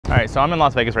All right, so I'm in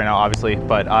Las Vegas right now, obviously,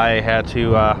 but I had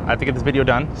to get this video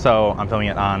done, so I'm filming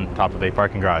it on top of a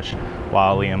parking garage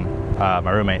while Liam,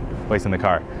 my roommate, waits in the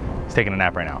car. He's taking a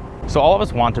nap right now. So all of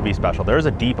us want to be special. There is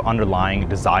a deep underlying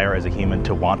desire as a human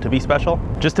to want to be special,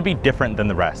 just to be different than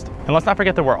the rest. And let's not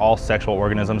forget that we're all sexual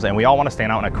organisms and we all want to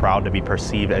stand out in a crowd to be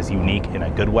perceived as unique in a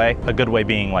good way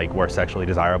being like we're sexually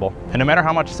desirable. And no matter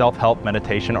how much self-help,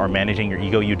 meditation, or managing your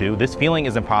ego you do, this feeling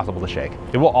is impossible to shake.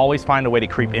 It will always find a way to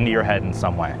creep into your head in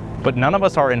some way. But none of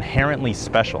us are inherently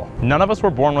special. None of us were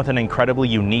born with an incredibly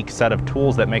unique set of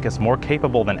tools that make us more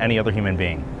capable than any other human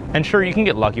being. And sure, you can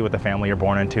get lucky with the family you're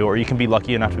born into, or you can be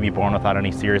lucky enough to be born without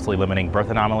any seriously limiting birth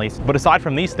anomalies. But aside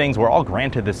from these things, we're all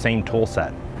granted the same tool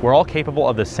set. We're all capable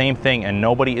of the same thing and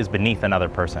nobody is beneath another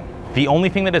person. The only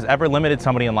thing that has ever limited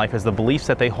somebody in life is the beliefs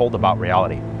that they hold about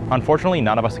reality. Unfortunately,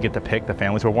 none of us get to pick the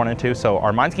families we're born into, so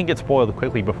our minds can get spoiled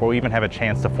quickly before we even have a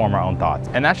chance to form our own thoughts.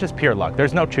 And that's just pure luck.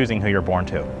 There's no choosing who you're born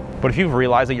to. But if you've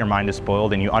realized that your mind is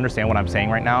spoiled and you understand what I'm saying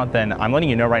right now, then I'm letting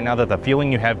you know right now that the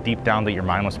feeling you have deep down that your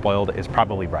mind was spoiled is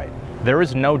probably right. There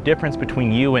is no difference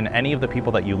between you and any of the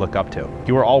people that you look up to.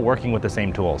 You are all working with the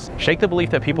same tools. Shake the belief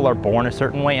that people are born a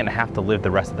certain way and have to live the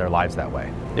rest of their lives that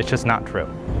way. It's just not true.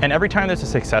 And every time there's a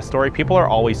success story, people are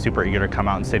always super eager to come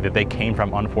out and say that they came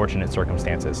from unfortunate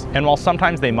circumstances. And while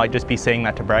sometimes they might just be saying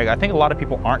that to brag, I think a lot of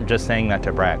people aren't just saying that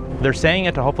to brag. They're saying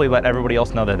it to hopefully let everybody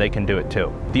else know that they can do it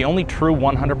too. The only true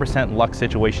 100% luck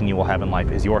situation you will have in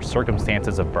life is your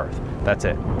circumstances of birth. That's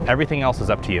it. Everything else is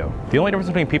up to you. The only difference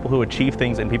between people who achieve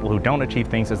things and people who don't achieve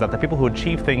things is that the people who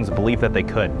achieve things believe that they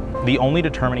could. The only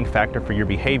determining factor for your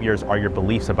behaviors are your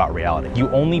beliefs about reality. You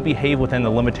only behave within the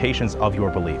limitations of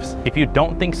your beliefs. If you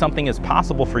don't think something is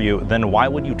possible for you, then why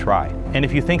would you try? And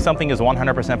if you think something is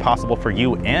 100% possible for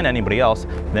you and anybody else,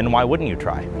 then why wouldn't you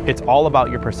try? It's all about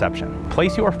your perception.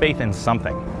 Place your faith in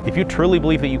something. If you truly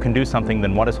believe that you can do something,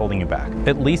 then what is holding you back?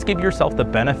 At least give yourself the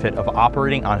benefit of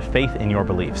operating on faith in your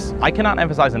beliefs. I cannot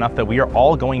emphasize enough that we are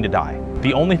all going to die.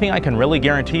 The only thing I can really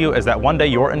guarantee you is that one day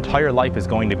your entire life is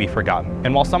going to be forgotten.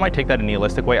 And while some might take that in a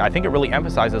nihilistic way, I think it really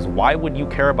emphasizes why would you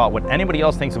care about what anybody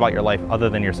else thinks about your life other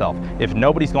than yourself? If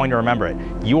nobody's going to remember it,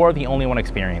 you are the only one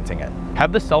experiencing it.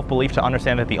 Have the self-belief to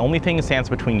understand that the only thing that stands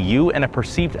between you and a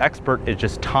perceived expert is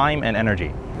just time and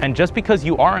energy. And just because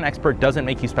you are an expert doesn't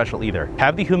make you special either.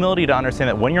 Have the humility to understand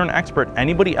that when you're an expert,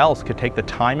 anybody else could take the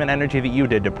time and energy that you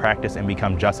did to practice and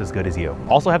become just as good as you.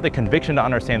 Also have the conviction to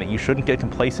understand that you shouldn't get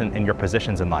complacent in your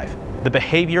positions in life. The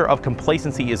behavior of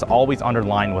complacency is always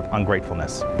underlined with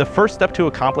ungratefulness. The first step to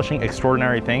accomplishing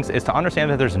extraordinary things is to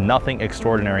understand that there's nothing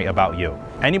extraordinary about you.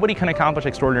 Anybody can accomplish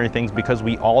extraordinary things because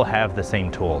we all have the same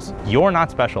tools. You're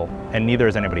not special, and neither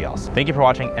is anybody else. Thank you for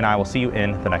watching, and I will see you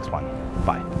in the next one.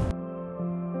 Bye.